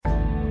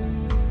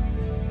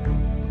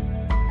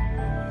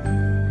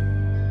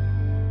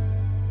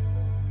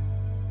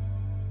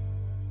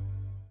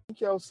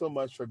thank y'all so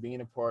much for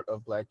being a part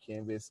of Black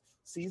Canvas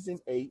Season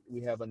 8.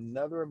 We have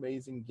another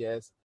amazing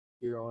guest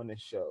here on the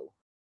show,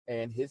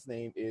 and his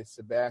name is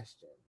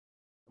Sebastian,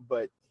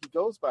 but he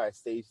goes by a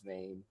stage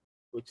name,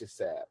 which is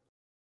Sab,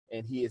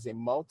 and he is a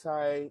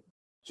multi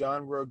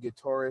genre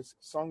guitarist,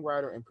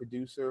 songwriter, and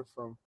producer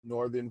from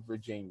Northern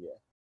Virginia.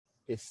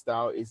 His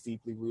style is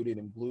deeply rooted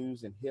in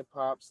blues and hip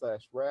hop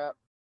slash rap,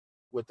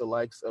 with the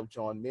likes of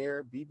John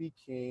Mayer, B.B.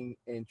 King,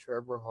 and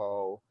Trevor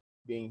Hall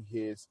being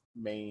his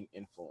main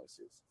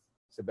influences.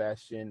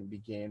 Sebastian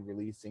began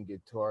releasing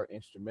guitar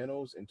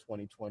instrumentals in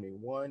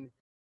 2021,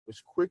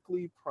 which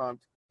quickly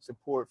prompted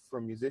support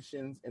from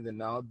musicians in the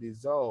now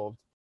dissolved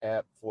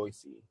app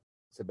Voicey.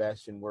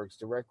 Sebastian works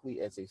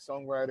directly as a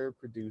songwriter,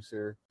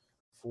 producer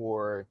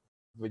for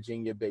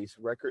Virginia based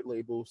record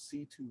label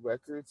C2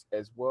 Records,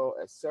 as well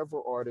as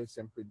several artists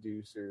and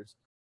producers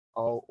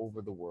all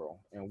over the world.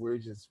 And we're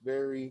just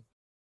very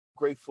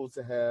grateful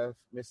to have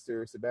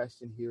Mr.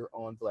 Sebastian here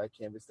on Black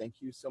Canvas. Thank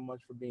you so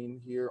much for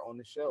being here on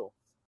the show.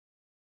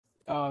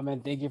 Oh man,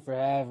 thank you for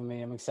having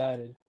me. I'm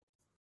excited.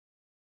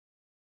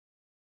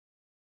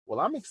 Well,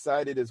 I'm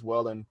excited as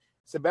well. And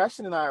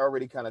Sebastian and I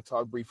already kind of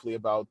talked briefly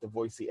about the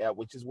Voicey app,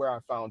 which is where I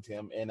found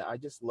him. And I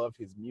just love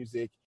his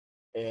music.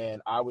 And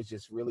I was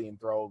just really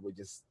enthralled with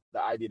just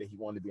the idea that he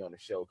wanted to be on the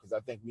show, because I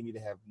think we need to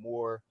have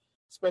more,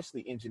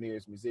 especially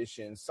engineers,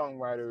 musicians,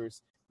 songwriters,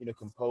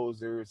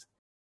 composers.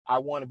 I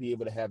want to be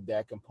able to have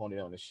that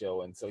component on the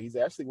show. And so he's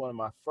actually one of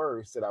my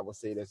first that I would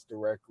say that's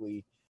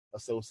directly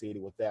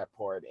associated with that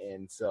part.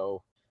 And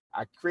so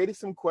I created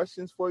some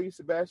questions for you,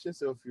 Sebastian.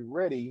 So if you're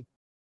ready,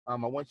 I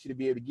want you to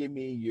be able to give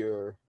me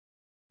your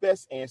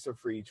best answer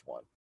for each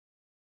one.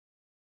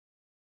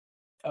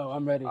 Oh,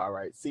 I'm ready. All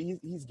right. See,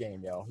 he's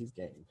game, y'all. He's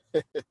game.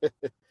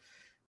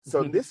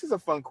 So this is a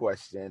fun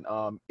question.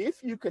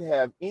 If you could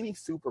have any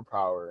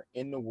superpower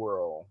in the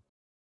world,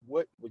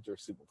 what would your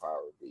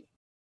superpower be?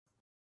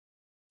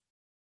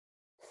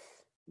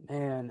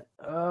 Man,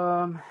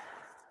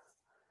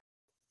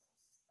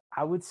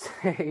 I would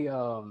say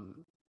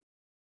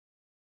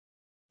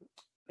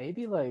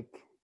maybe like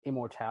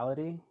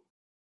immortality,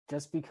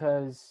 just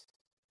because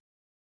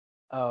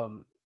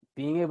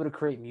being able to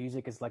create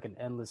music is like an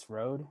endless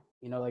road.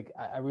 Like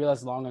I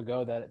realized long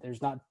ago that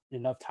there's not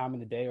enough time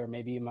in the day, or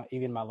maybe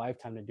even my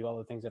lifetime, to do all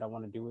the things that I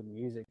want to do with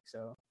music.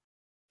 So,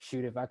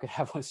 shoot, if I could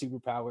have one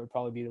superpower, it'd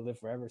probably be to live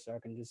forever, so I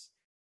can just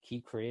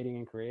keep creating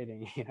and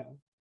creating.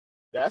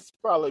 That's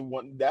probably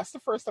one. That's the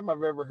first time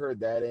I've ever heard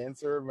that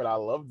answer, but I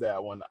love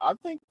that one. I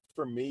think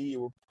for me, it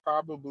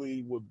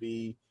would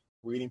be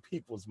reading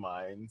people's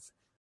minds,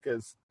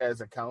 because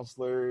as a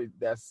counselor,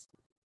 that's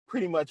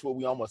pretty much what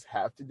we almost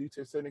have to do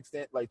to a certain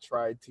extent. Like,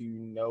 try to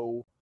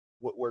know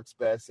what works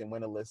best and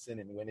when to listen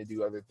and when to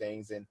do other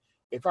things. And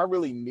if I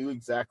really knew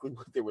exactly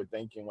what they were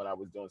thinking when I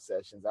was doing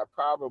sessions, I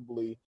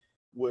probably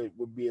would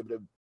be able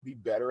to be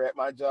better at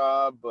my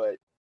job. But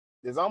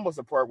there's almost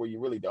a part where you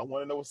really don't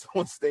want to know what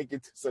someone's thinking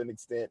to a certain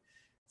extent.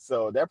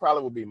 So that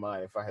probably would be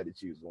mine if I had to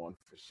choose one,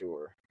 for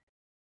sure.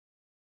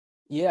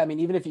 Yeah, I mean,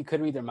 even if you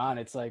could read their mind,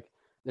 it's like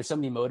there's so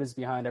many motives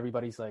behind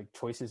everybody's like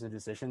choices and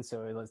decisions.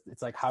 So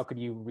it's like, how could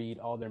you read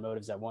all their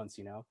motives at once,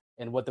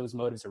 and what those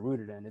motives are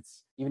rooted in?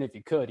 It's, even if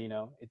you could,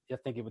 I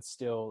think it would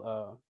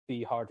still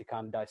be hard to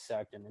kind of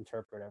dissect and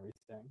interpret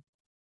everything.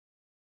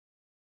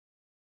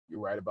 You're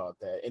right about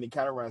that. And it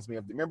kind of reminds me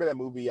of, remember that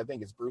movie? I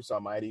think it's Bruce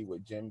Almighty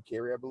with Jim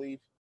Carrey, I believe.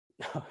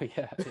 Oh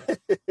yeah,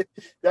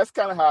 That's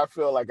kind of how I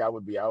feel like I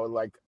would be.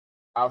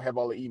 I'll have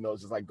all the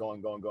emails just like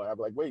going, going, going. I'd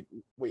be like, wait,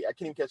 I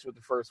can't even catch what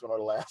the first one or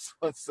the last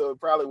one. So it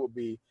probably would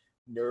be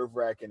nerve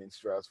wracking and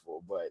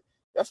stressful. But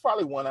that's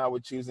probably one I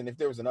would choose. And if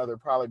there was another,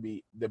 it'd probably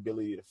be the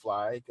ability to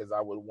fly, because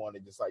I would want to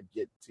just like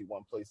get to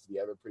one place to the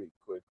other pretty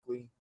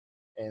quickly.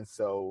 And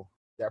so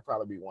that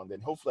probably be one.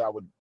 Then hopefully I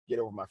would get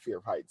over my fear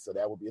of heights. So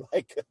that would be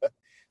like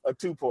a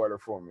two-parter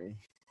for me.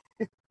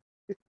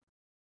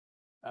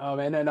 Oh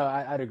man, no,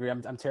 I'd agree.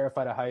 I'm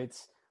terrified of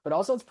heights, but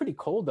also it's pretty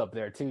cold up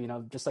there too.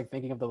 Just like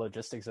thinking of the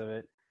logistics of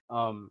it.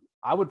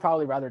 I would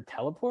probably rather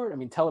teleport. I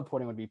mean,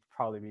 teleporting would be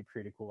probably be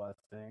pretty cool, I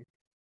think.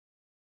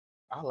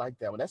 I like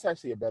that one. That's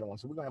actually a better one.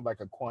 So we're gonna have like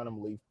a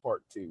quantum leap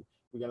part two.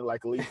 We're gonna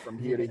like leap from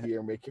here to Yeah, here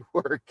and make it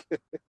work.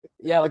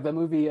 yeah, like the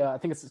movie. I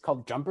think it's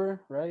called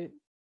Jumper, right?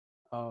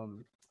 I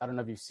don't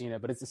know if you've seen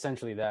it, but it's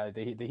essentially that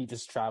he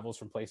just travels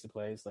from place to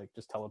place, like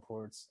just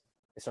teleports.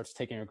 He starts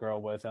taking a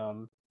girl with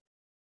him,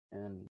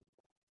 and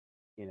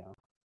you know,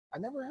 I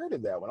never heard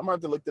of that one. I'm gonna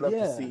have to look it up to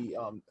yeah, see.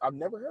 I've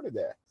never heard of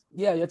that.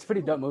 yeah, it's a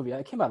pretty dope movie.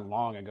 It came out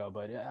long ago,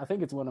 but yeah, I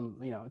think it's one of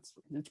it's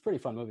a pretty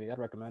fun movie. I'd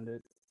recommend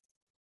it.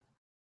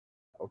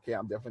 Okay,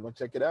 I'm definitely gonna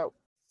check it out.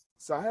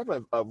 So I have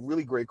a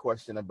really great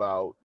question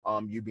about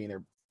you being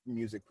a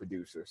music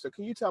producer. So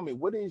can you tell me,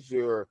 what is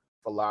your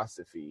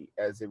philosophy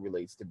as it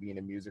relates to being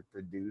a music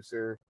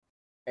producer?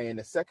 And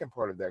the second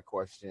part of that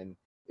question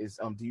is,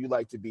 do you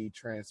like to be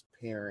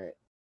transparent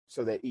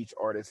so that each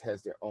artist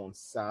has their own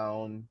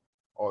sound,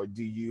 or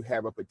do you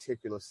have a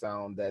particular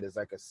sound that is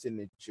like a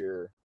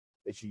signature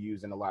that you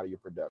use in a lot of your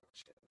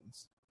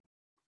productions?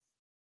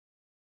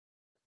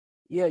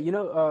 Yeah,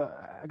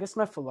 I guess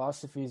my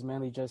philosophy is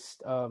mainly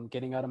just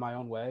getting out of my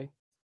own way.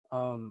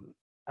 Um,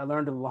 I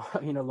learned a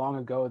lot, long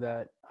ago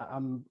that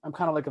I'm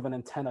kind of like of an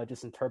antenna,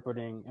 just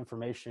interpreting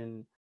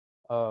information,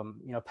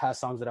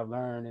 past songs that I've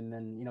learned, and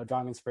then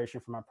drawing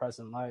inspiration from my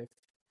present life.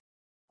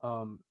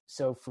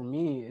 So for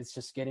me, it's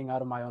just getting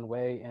out of my own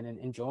way and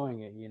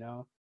enjoying it.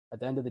 At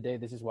the end of the day,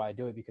 this is why I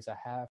do it, because I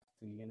have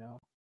to.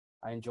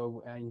 I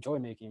enjoy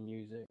making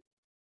music.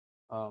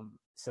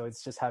 So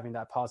it's just having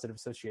that positive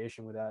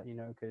association with that,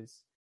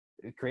 because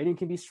creating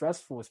can be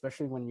stressful,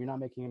 especially when you're not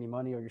making any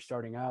money, or you're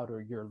starting out,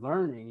 or you're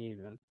learning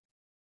even,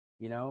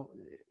 you know,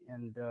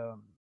 and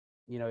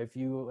if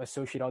you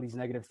associate all these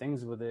negative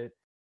things with it,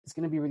 it's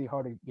going to be really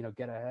hard to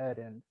get ahead.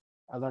 And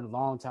I learned a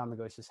long time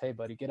ago, it's just, hey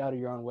buddy, get out of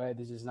your own way.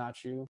 This is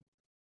not you.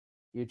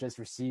 You're just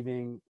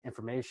receiving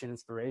information,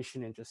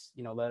 inspiration, and just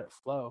let it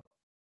flow.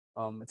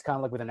 It's kind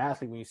of like with an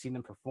athlete, when you see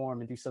them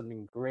perform and do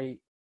something great,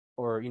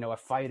 or a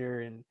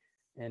fighter, and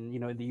in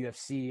the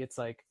UFC, it's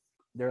like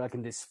they're like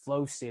in this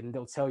flow state, and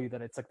they'll tell you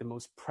that it's like the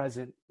most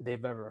present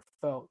they've ever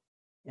felt.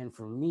 And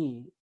for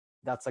me,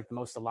 that's like the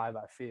most alive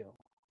I feel.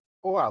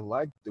 Oh, I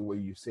like the way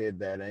you said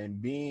that.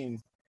 And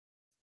being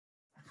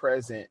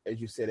present,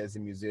 as you said, as a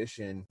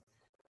musician,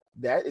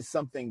 that is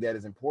something that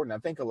is important. I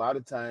think a lot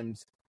of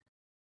times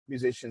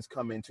musicians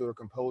come into, or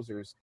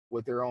composers,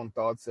 with their own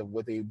thoughts of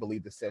what they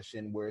believe the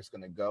session, where it's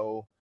going to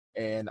go.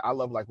 And I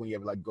love like when you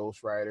have like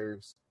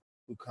ghostwriters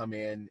who come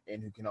in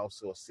and who can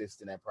also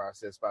assist in that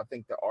process. But I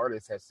think the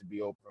artist has to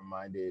be open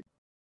minded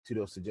to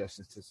those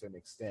suggestions to a certain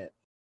extent.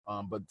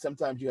 But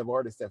sometimes you have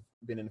artists that've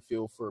been in the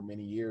field for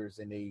many years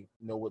and they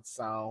know what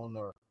sound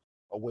or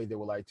a way they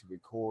would like to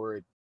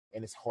record,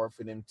 and it's hard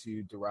for them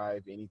to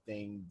derive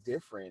anything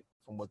different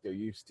from what they're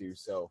used to.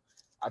 So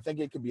I think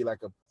it could be like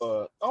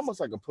a almost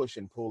like a push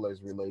and pull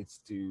as relates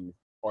to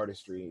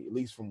artistry, at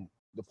least from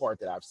the part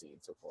that I've seen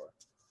so far.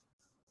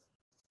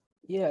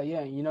 Yeah,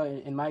 yeah.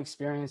 In my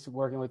experience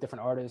working with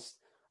different artists,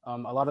 a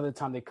lot of the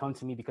time they come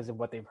to me because of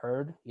what they've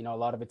heard. A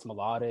lot of it's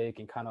melodic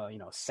and kind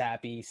of,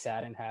 sappy,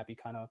 sad and happy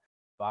kind of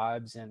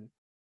vibes. And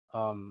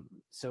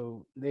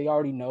so they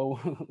already know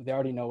they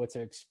already know what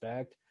to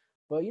expect.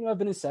 But I've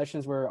been in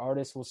sessions where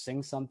artists will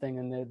sing something,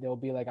 and they'll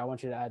be like, I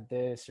want you to add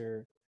this,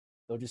 or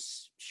they'll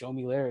just show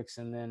me lyrics,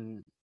 and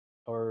then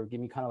or give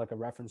me kind of like a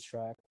reference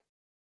track.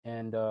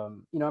 And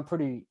I'm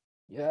pretty,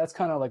 yeah, that's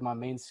kind of like my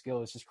main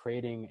skill, is just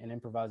creating and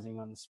improvising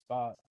on the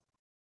spot.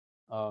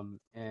 And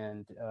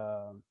in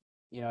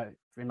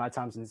my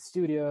times in the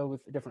studio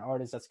with different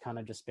artists, that's kind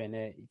of just been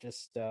it.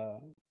 Just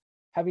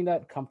having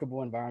that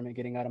comfortable environment,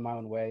 getting out of my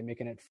own way,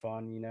 making it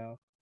fun,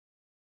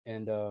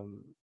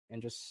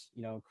 and just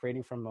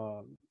creating from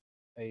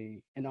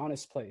a an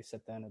honest place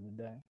at the end of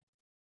the day.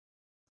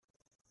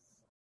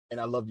 And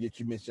I love that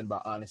you mentioned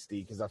about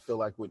honesty, because I feel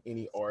like with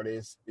any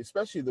artist,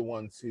 especially the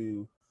ones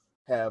who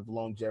have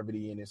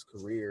longevity in his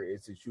career,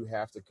 is that you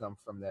have to come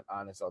from that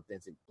honest,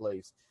 authentic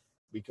place.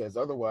 Because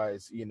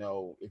otherwise,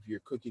 if you're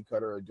cookie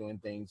cutter or doing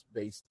things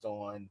based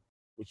on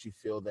what you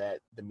feel that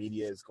the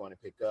media is going to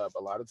pick up,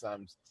 a lot of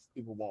times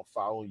people won't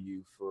follow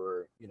you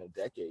for,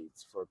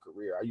 decades for a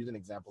career. I use an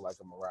example like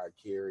a Mariah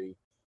Carey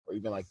or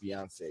even like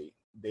Beyonce.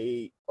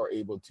 They are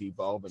able to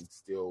evolve and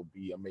still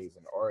be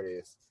amazing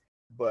artists,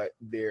 but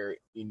their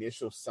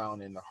initial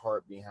sound and the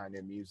heart behind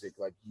their music,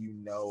 like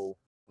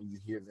when you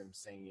hear them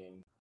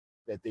singing,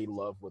 that they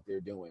love what they're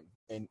doing,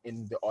 and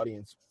the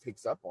audience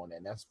picks up on that.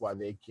 And that's why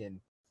they can,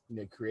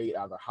 create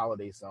either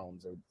holiday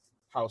songs or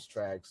house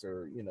tracks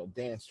or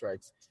dance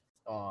tracks,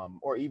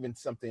 or even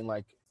something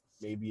like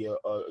maybe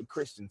a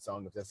Christian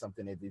song if that's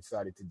something they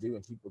decided to do,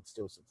 and people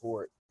still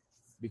support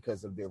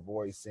because of their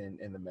voice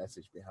and the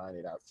message behind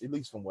it. At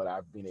least from what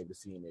I've been able to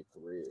see in their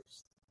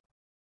careers.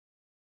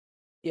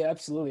 Yeah,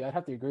 absolutely. I'd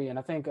have to agree. And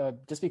I think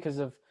just because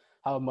of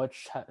how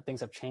much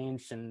things have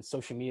changed and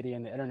social media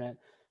and the internet,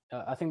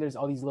 I think there's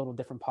all these little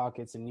different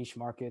pockets and niche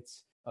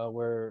markets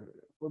where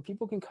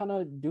people can kind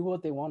of do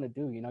what they want to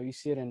do. You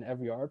see it in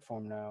every art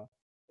form now.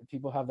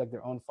 People have like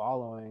their own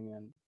following,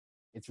 and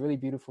it's really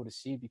beautiful to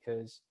see,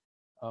 because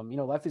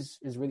life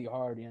is really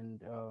hard,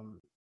 and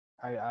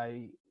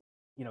I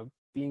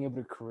being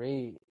able to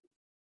create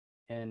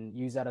and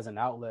use that as an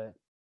outlet,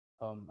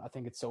 I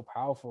think it's so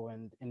powerful.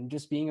 And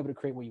just being able to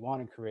create what you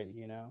want to create,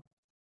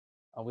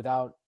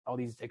 without all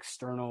these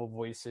external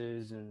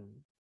voices and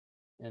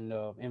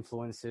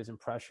influences and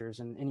pressures,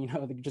 and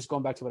just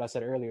going back to what I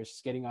said earlier, it's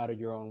just getting out of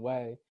your own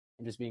way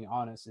and just being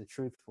honest and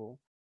truthful.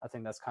 I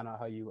think that's kind of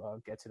how you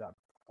get to that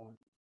point.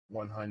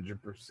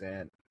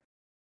 100%.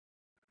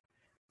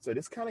 So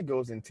this kind of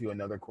goes into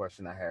another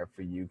question I have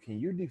for you. Can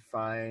you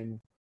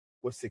define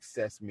what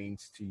success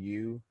means to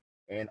you?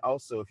 And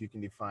also if you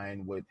can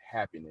define what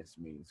happiness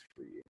means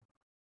for you.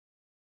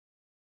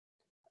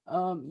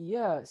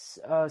 Yes,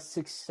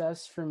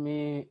 success for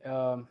me.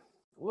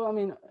 Well, I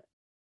mean,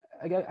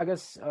 I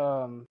guess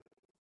one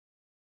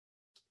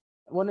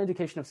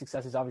indication of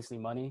success is obviously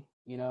money,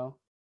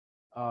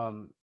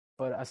 um,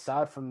 but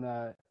aside from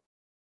that,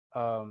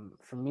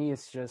 for me,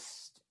 it's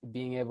just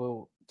being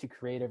able to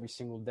create every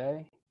single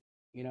day,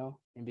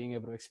 and being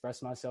able to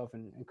express myself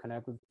and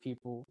connect with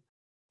people.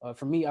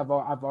 For me, I've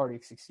already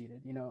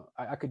succeeded.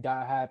 I could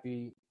die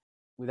happy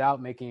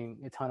without making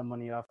a ton of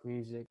money off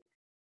music,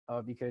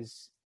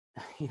 because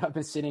I've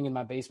been sitting in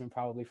my basement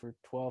probably for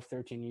 12,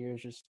 13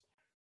 years, just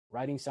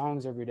writing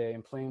songs every day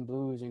and playing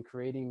blues and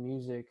creating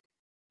music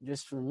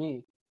just for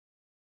me.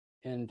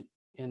 And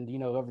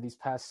over these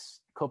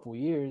past couple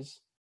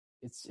years,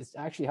 it's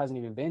actually hasn't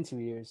even been 2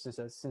 years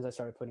since I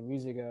started putting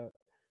music out.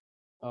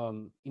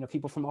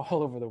 People from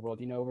all over the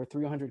world, over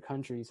 300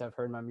 countries have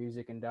heard my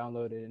music and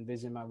downloaded and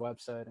visited my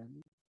website.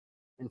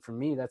 And for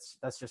me, that's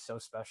just so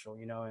special,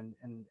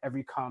 and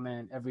every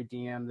comment, every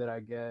DM that I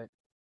get,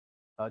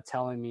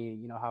 telling me,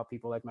 how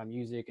people like my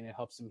music and it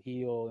helps them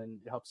heal and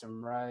it helps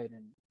them write.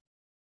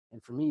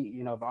 And for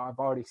me, I've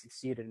already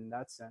succeeded in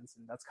that sense.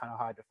 And that's kind of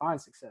how I define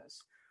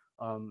success.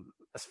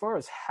 As far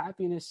as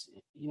happiness,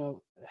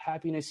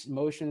 happiness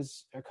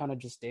emotions are kind of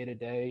just day to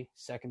day,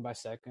 second by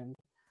second.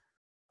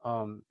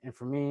 And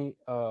for me,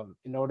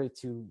 in order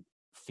to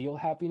feel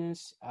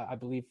happiness, I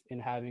believe in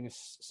having a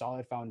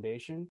solid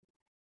foundation.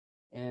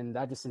 And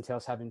that just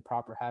entails having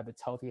proper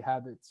habits, healthy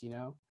habits,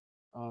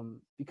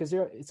 because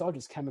it's all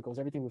just chemicals.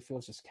 Everything we feel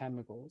is just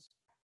chemicals.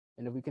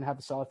 And if we can have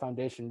a solid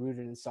foundation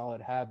rooted in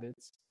solid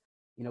habits,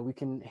 we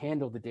can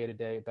handle the day to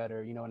day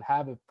better, and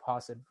have a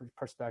positive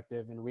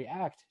perspective and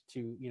react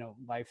to,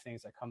 life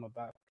things that come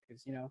about,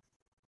 because,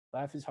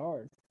 life is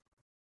hard.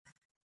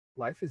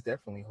 Life is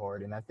definitely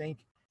hard. And I think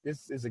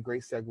this is a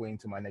great segue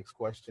into my next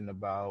question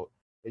about,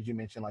 as you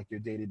mentioned, like your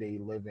day to day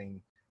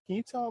living. Can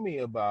you tell me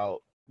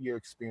about your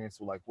experience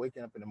with like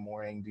waking up in the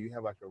morning? Do you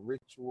have like a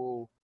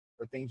ritual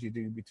or things you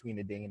do between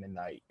the day and the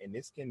night? And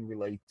this can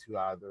relate to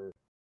either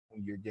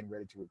when you're getting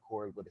ready to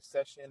record with a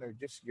session or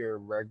just your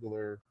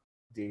regular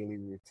daily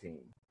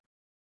routine.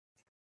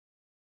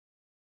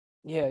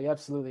 Yeah,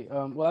 absolutely.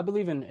 Well, I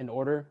believe in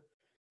order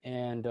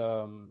and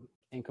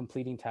in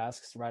completing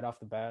tasks right off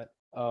the bat.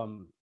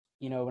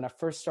 When I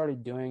first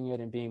started doing it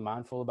and being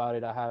mindful about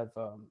it, I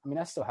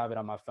still have it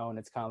on my phone.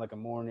 It's kind of like a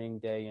morning,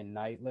 day, and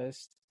night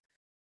list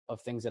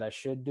of things that I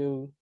should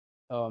do.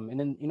 And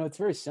then, it's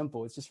very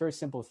simple. It's just very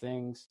simple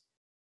things.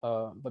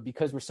 But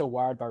because we're so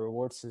wired by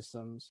reward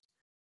systems,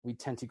 we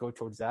tend to go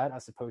towards that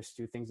as opposed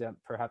to things that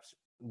perhaps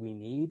we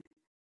need.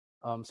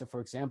 So for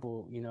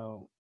example,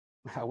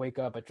 I wake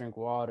up, I drink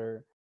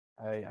water,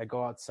 I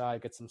go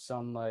outside, get some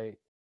sunlight,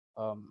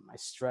 I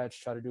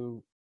stretch, try to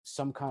do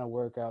some kind of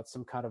workout,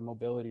 some kind of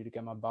mobility to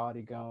get my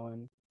body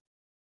going,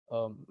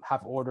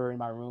 have order in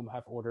my room,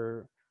 have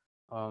order,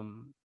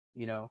 um,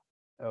 you know,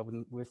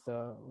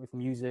 with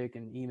music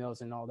and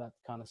emails and all that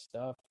kind of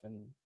stuff.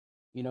 And,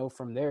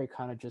 from there, it's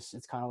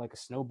kind of like a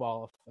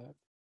snowball effect.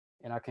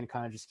 And I can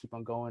kind of just keep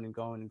on going and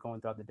going and going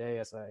throughout the day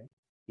as I,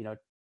 you know,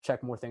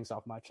 check more things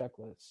off my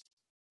checklist.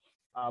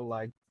 I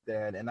like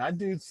that. And I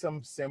do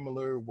some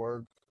similar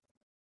work.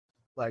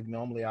 Like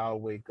normally I'll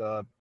wake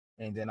up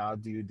and then I'll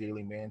do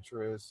daily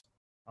mantras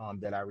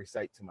that I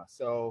recite to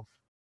myself.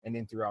 And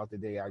then throughout the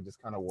day, I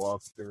just kind of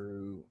walk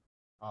through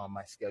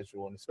my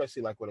schedule. And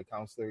especially like with a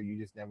counselor, you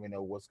just never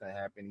know what's going to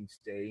happen each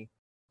day.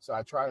 So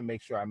I try to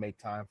make sure I make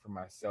time for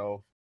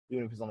myself,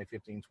 even if it's only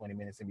 15, 20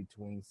 minutes in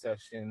between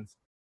sessions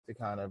to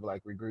kind of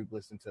like regroup,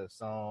 listen to a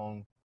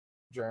song,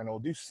 journal,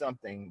 do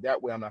something.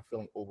 That way I'm not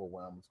feeling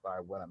overwhelmed by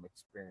what I'm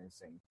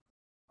experiencing.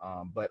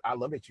 But I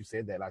love that you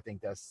said that. I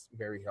think that's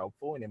very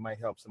helpful, and it might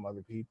help some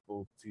other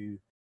people to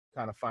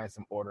kind of find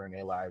some order in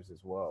their lives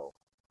as well.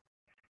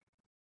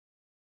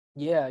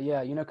 Yeah,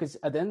 because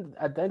at the end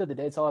of the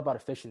day, it's all about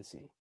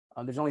efficiency.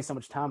 There's only so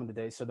much time in the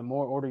day, so the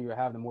more order you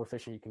have, the more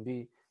efficient you can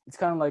be. It's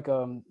kind of like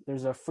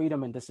there's a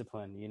freedom and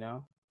discipline.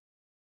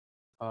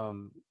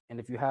 And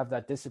if you have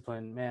that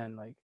discipline, man,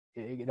 like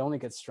it only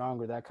gets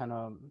stronger.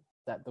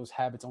 That those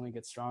habits only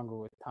get stronger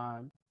with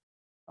time,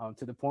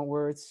 to the point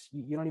where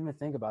you don't even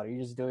think about it. You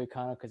just do it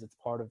kind of because it's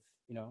part of,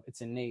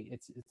 it's innate.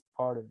 It's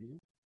part of you.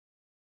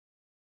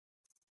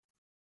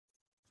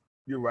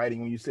 You're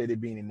writing when you say that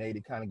being innate,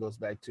 it kind of goes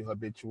back to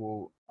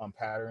habitual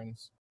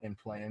patterns and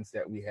plans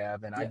that we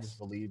have. And I just Yes.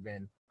 believe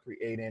in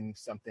creating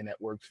something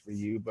that works for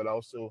you, but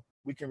also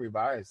we can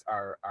revise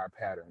our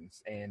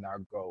patterns and our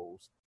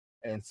goals.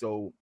 And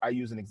so I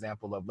use an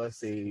example of, let's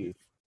say if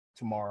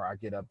tomorrow I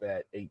get up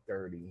at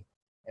 8:30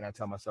 and I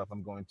tell myself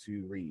I'm going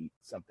to read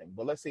something.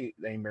 But let's say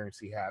the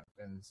emergency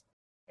happens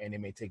and it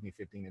may take me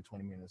 15 to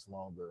 20 minutes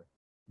longer,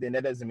 then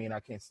that doesn't mean I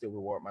can't still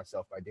reward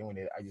myself by doing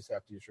it. I just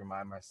have to just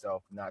remind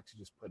myself not to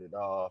just put it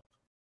off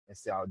and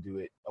say I'll do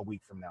it a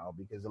week from now,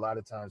 because a lot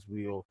of times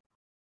we'll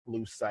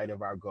lose sight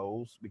of our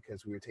goals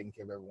because we were taking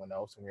care of everyone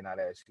else and we're not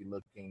actually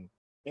looking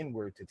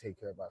inward to take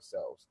care of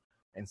ourselves.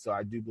 And so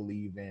I do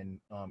believe in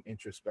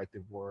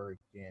introspective work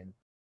and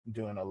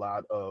doing a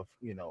lot of,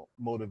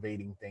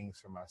 motivating things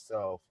for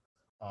myself,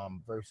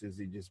 versus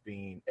it just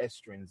being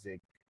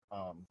extrinsic.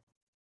 Um,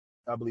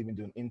 I believe in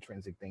doing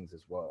intrinsic things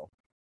as well.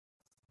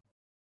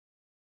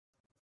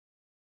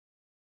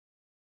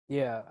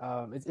 Yeah,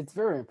 it's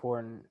very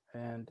important.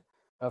 And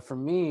For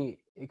me,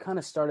 it kind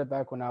of started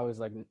back when I was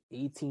like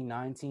 18,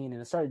 19,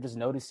 and I started just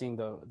noticing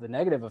the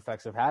negative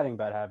effects of having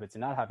bad habits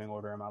and not having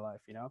order in my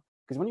life, you know?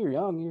 Because when you're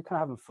young, you're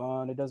kind of having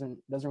fun. It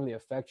doesn't really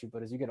affect you,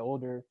 but as you get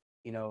older,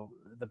 you know,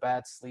 the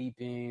bad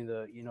sleeping,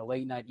 the, you know,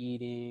 late night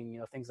eating, you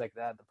know, things like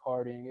that, the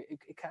partying,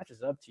 it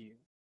catches up to you.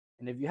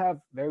 And if you have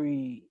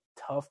very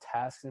tough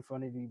tasks in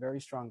front of you, very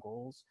strong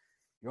goals,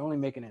 you're only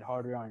making it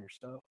harder on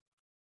yourself.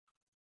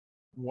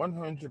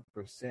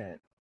 100%.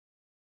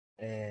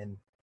 And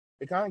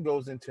it kind of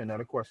goes into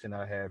another question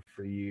I have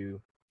for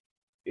you.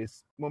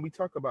 Is when we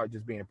talk about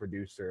just being a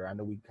producer, I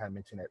know we kind of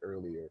mentioned that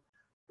earlier,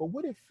 but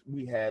what if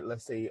we had,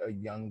 let's say, a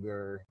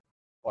younger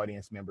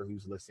audience member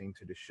who's listening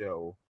to the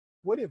show?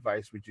 What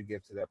advice would you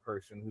give to that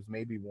person who's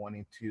maybe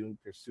wanting to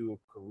pursue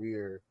a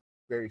career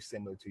very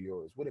similar to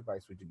yours? What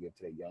advice would you give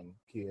to that young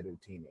kid or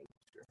teenager?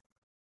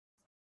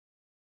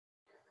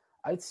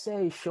 I'd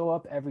say show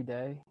up every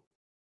day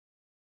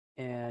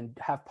and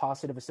have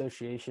positive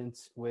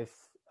associations with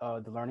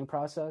the learning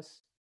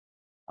process.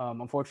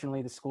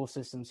 Unfortunately, the school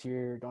systems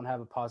here don't have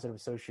a positive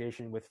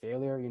association with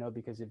failure, you know,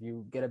 because if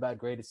you get a bad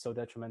grade, it's so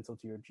detrimental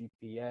to your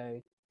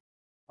GPA.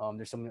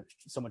 There's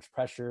so much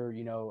pressure,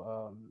 you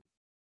know,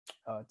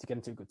 to get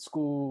into a good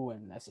school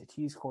and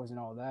SAT scores and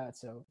all that.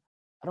 So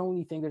I don't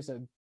really think there's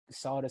a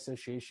solid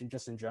association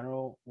just in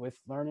general with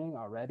learning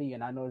already.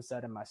 And I noticed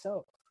that in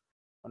myself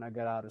when I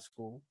got out of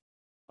school.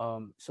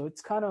 So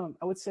it's kind of,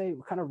 I would say,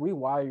 kind of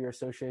rewire your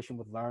association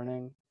with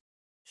learning,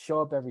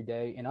 show up every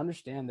day, and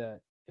understand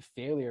that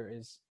failure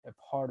is a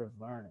part of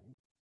learning.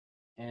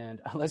 And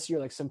unless you're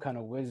like some kind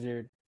of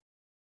wizard,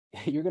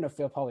 you're gonna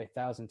fail probably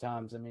 1,000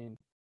 times. I mean,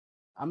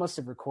 I must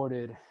have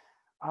recorded,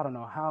 I don't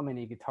know how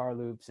many guitar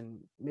loops, and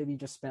maybe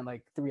just spent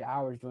like 3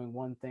 hours doing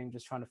one thing,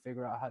 just trying to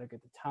figure out how to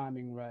get the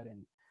timing right,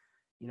 and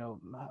you know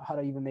how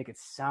to even make it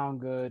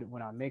sound good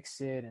when I mix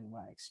it and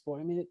when I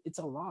export. I mean, it's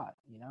a lot,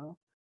 you know.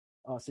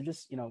 So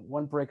just, you know,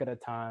 one break at a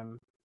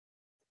time,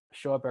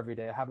 show up every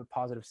day, have a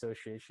positive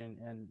association,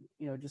 and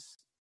you know, just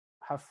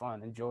have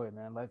fun, enjoy it,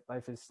 man.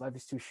 Life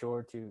is too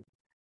short to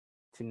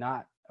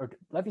not, or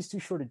life is too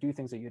short to do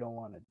things that you don't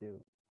want to do.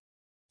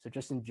 So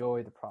just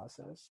enjoy the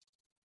process.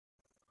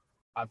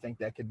 I think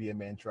that could be a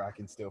mantra I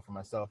can steal for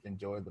myself.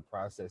 Enjoy the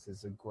process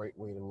is a great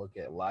way to look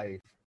at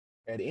life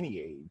at any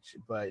age.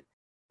 But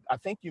I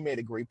think you made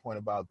a great point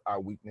about our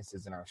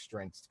weaknesses and our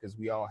strengths because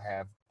we all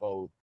have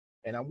both.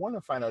 And I want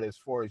to find out, as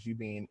far as you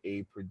being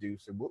a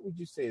producer, what would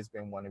you say has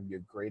been one of your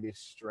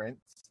greatest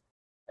strengths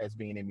as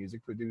being a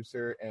music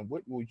producer? And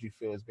what would you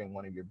feel has been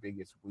one of your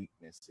biggest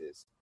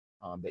weaknesses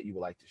that you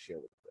would like to share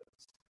with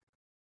us?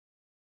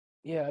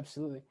 Yeah,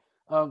 absolutely.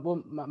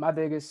 Well, my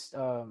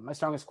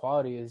strongest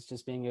quality is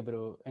just being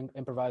able to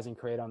improvise and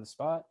create on the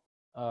spot.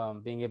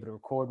 Being able to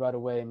record right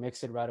away,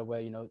 mix it right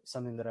away. You know,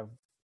 something that I've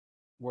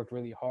worked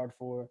really hard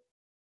for.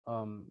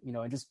 You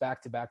know, and just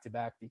back to back to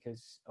back,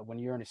 because when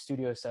you're in a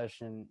studio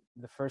session,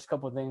 the first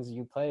couple of things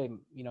you play,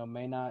 you know,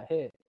 may not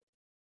hit,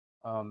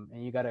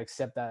 and you got to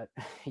accept that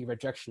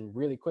rejection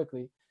really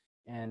quickly,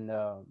 and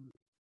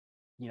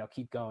you know,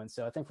 keep going.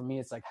 So I think for me,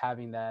 it's like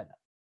having that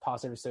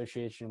positive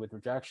association with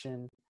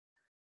rejection,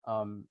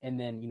 and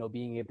then, you know,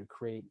 being able to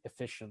create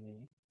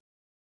efficiently.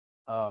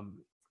 Um,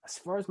 as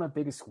far as my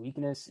biggest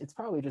weakness, it's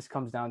probably just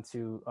comes down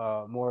to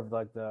more of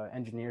like the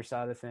engineer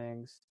side of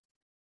things.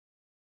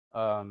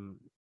 Um,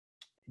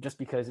 just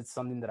because it's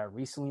something that I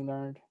recently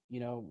learned, you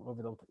know,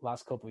 over the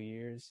last couple of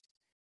years.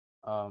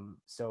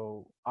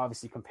 So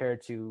obviously,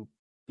 compared to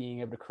being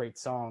able to create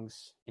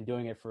songs and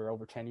doing it for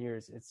over 10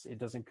 years, it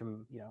doesn't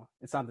come, you know,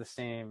 it's not the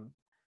same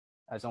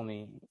as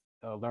only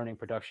learning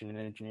production and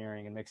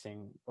engineering and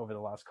mixing over the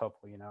last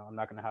couple. You know, I'm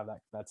not going to have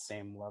that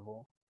same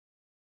level.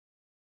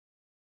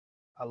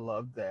 I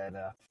love that.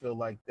 I feel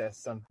like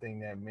that's something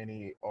that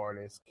many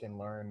artists can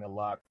learn a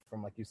lot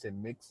from, like you said,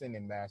 mixing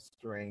and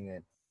mastering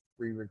and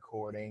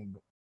re-recording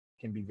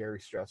can be very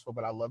stressful.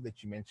 But I love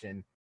that you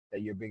mentioned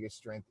that your biggest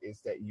strength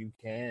is that you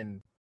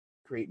can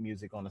create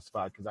music on the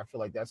spot because I feel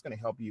like that's going to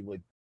help you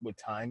with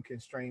time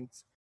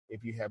constraints.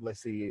 If you have,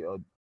 let's say, a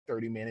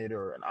 30-minute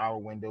or an hour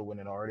window with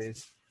an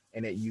artist,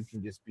 and that you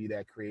can just be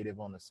that creative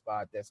on the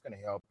spot, that's going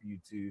to help you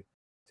to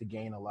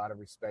gain a lot of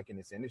respect in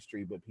this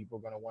industry. But people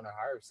are going to want to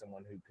hire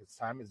someone who, because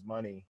time is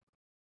money,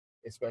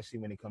 especially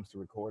when it comes to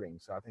recording.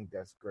 So I think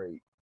that's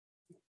great.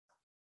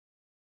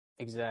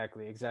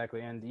 Exactly,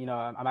 exactly. And you know,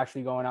 I'm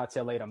actually going out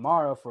to LA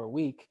tomorrow for a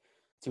week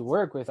to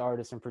work with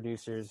artists and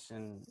producers,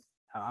 and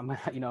I'm gonna,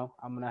 you know,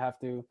 I'm gonna have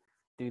to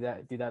do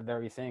that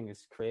very thing,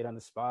 is create on the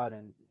spot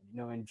and,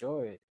 you know,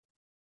 enjoy it.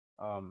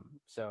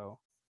 So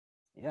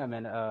yeah,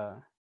 man.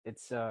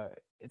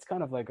 It's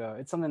kind of like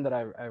it's something that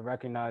I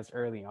recognized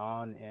early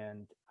on,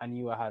 and I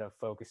knew I had to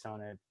focus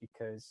on it,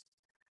 because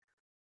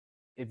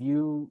if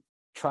you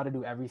try to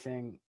do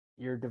everything,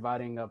 you're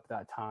dividing up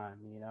that time,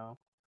 you know.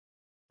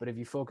 But if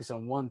you focus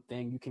on one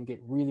thing, you can get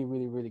really,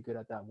 really, really good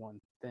at that one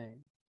thing.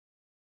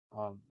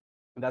 Um,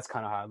 and that's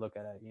kind of how I look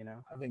at it, you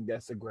know. I think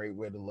that's a great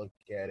way to look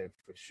at it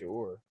for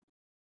sure.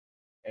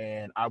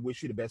 And I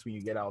wish you the best when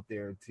you get out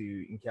there to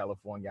in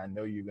California. I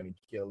know you're going to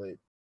kill it,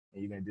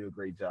 and you're going to do a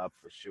great job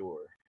for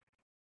sure.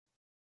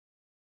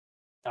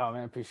 Oh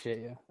man, I appreciate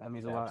you. That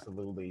means a lot.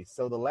 Absolutely.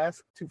 So the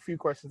last few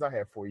questions I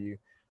have for you.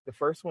 The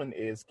first one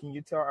is, can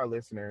you tell our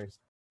listeners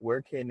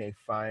where can they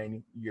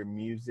find your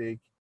music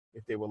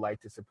if they would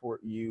like to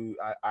support you?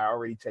 I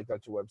already checked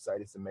out your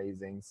website. It's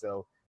amazing.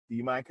 So do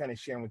you mind kind of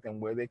sharing with them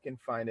where they can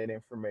find that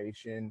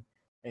information?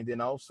 And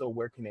then also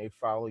where can they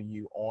follow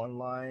you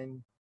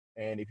online?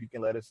 And if you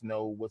can let us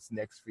know what's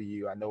next for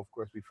you. I know, of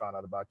course, we found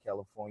out about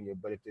California,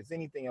 but if there's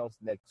anything else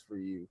next for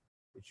you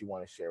that you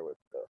want to share with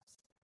us.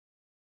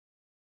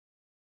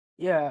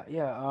 Yeah,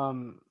 yeah.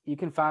 You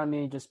can find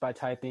me just by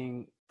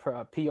typing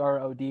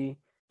PROD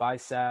by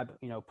Sab,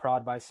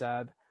 Prod by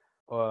Sab,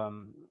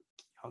 um,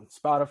 on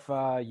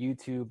Spotify,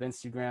 YouTube,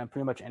 Instagram,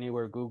 pretty much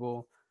anywhere,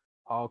 Google,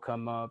 all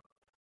come up.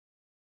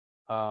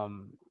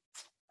 Um,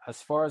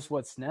 as far as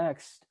what's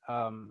next,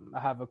 I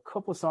have a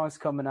couple songs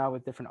coming out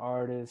with different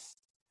artists.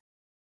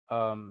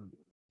 Um,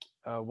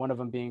 one of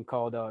them being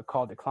called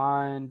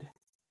Declined.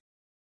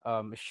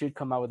 It should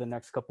come out within the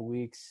next couple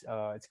weeks.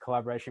 It's a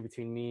collaboration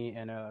between me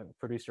and a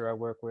producer I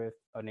work with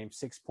named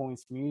 6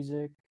 Points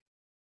Music.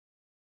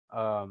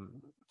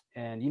 Um,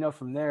 and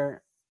from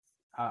there,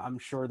 I'm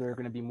sure there are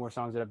going to be more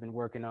songs that I've been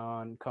working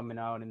on coming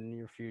out in the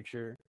near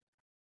future,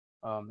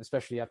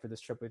 especially after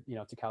this trip with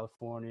to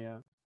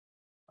California.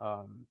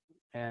 Um,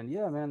 and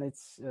yeah, man,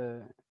 it's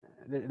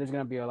there's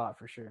going to be a lot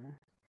for sure.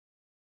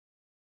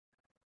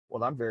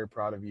 Well, I'm very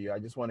proud of you. I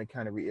just want to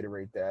kind of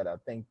reiterate that. I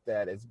think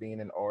that as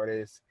being an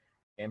artist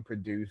and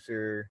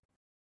producer,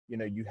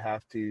 you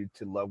have to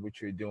love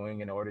what you're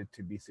doing in order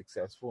to be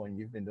successful. And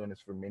you've been doing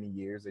this for many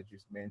years, as you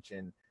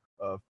mentioned,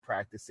 of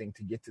practicing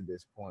to get to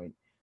this point.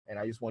 And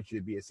I just want you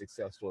to be as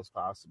successful as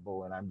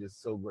possible. And I'm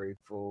just so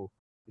grateful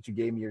that you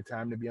gave me your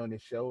time to be on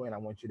this show. And I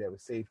want you to have a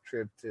safe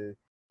trip to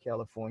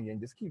California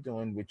and just keep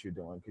doing what you're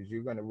doing because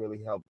you're going to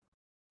really help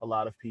a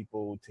lot of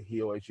people to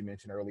heal, as you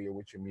mentioned earlier,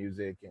 with your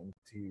music and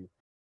to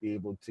be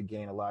able to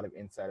gain a lot of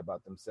insight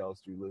about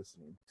themselves through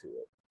listening to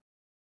it.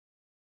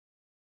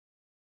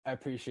 I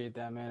appreciate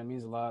that, man. It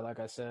means a lot. Like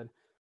I said,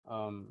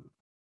 um,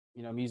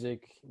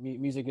 music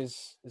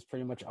is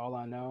pretty much all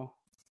I know,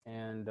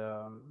 and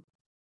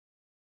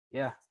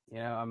yeah,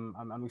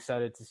 I'm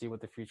excited to see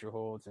what the future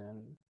holds,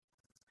 and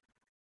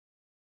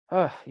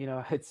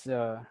it's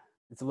a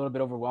little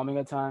bit overwhelming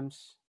at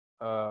times,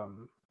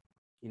 um,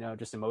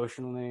 just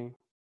emotionally,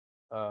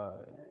 uh,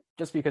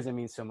 just because it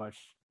means so much,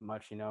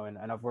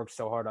 and I've worked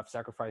so hard, I've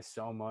sacrificed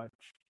so much.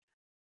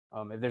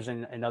 If there's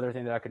another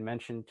thing that I could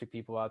mention to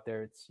people out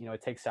there, it's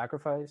it takes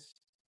sacrifice,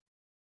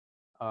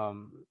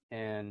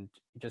 and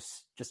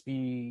just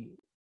be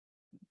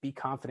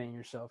confident in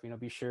yourself.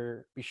 Be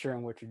sure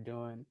in what you're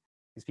doing,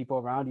 because people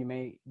around you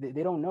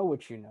they don't know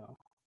what you know,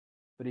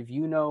 but if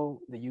you know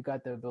that you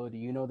got the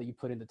ability, that you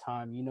put in the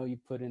time, you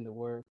put in the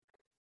work,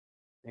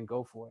 then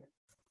go for it.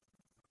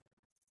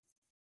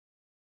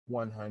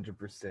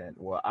 100%.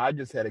 Well, I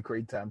just had a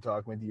great time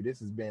talking with you. This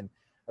has been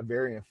a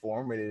very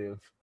informative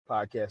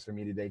podcast for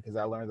me today because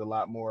I learned a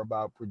lot more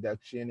about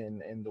production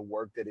and the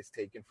work that it's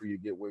taken for you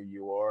to get where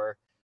you are.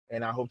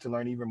 And I hope to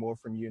learn even more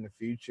from you in the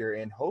future.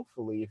 And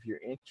hopefully, if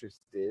you're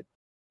interested,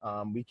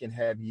 we can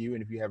have you.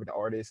 And if you have an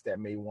artist that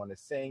may want to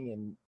sing,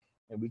 and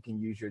we can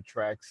use your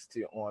tracks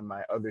to on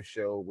my other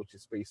show, which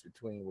is Space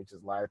Between, which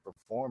is live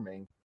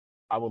performing.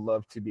 I would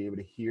love to be able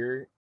to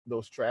hear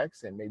those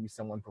tracks and maybe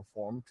someone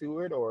perform to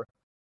it, or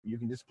you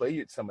can just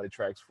play some of the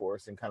tracks for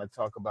us and kind of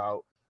talk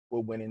about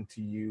what went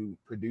into you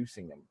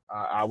producing them.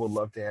 I would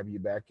love to have you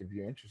back if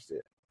you're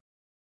interested.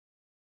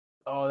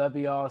 Oh, that'd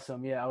be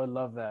awesome. Yeah, I would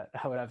love that.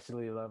 I would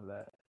absolutely love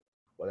that.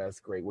 Well, that's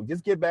great. Well,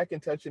 just get back in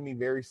touch with me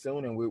very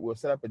soon, and we'll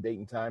set up a date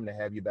and time to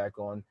have you back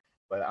on.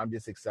 But I'm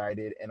just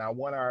excited, and I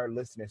want our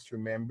listeners to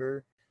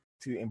remember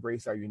to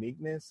embrace our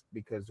uniqueness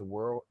because the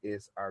world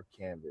is our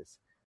canvas.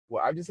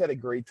 Well, I just had a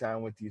great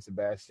time with you,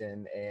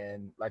 Sebastian,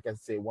 and like I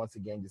said, once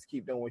again, just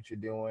keep doing what you're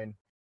doing.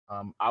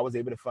 I was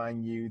able to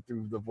find you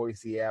through the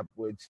Voicey app,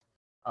 which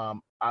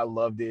I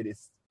loved it.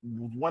 It's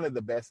one of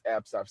the best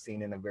apps I've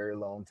seen in a very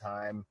long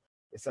time.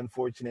 It's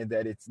unfortunate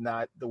that it's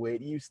not the way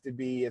it used to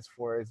be as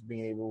far as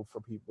being able for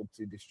people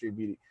to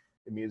distribute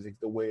the music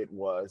the way it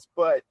was.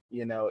 But,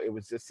 it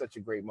was just such a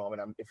great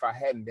moment. If I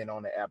hadn't been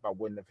on the app, I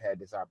wouldn't have had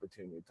this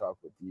opportunity to talk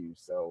with you.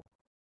 So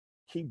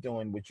keep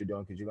doing what you're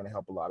doing because you're going to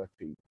help a lot of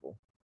people.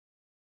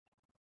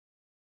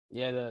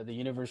 Yeah, the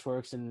universe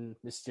works in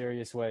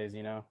mysterious ways.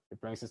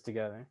 It brings us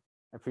together.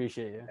 I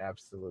appreciate you.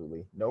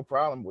 Absolutely. No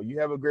problem. Well, you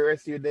have a great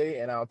rest of your day,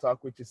 and I'll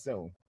talk with you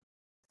soon.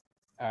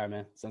 All right,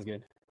 man. Sounds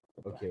good.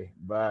 Okay.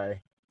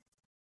 Bye.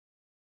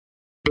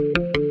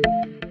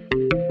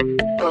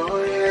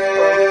 Oh,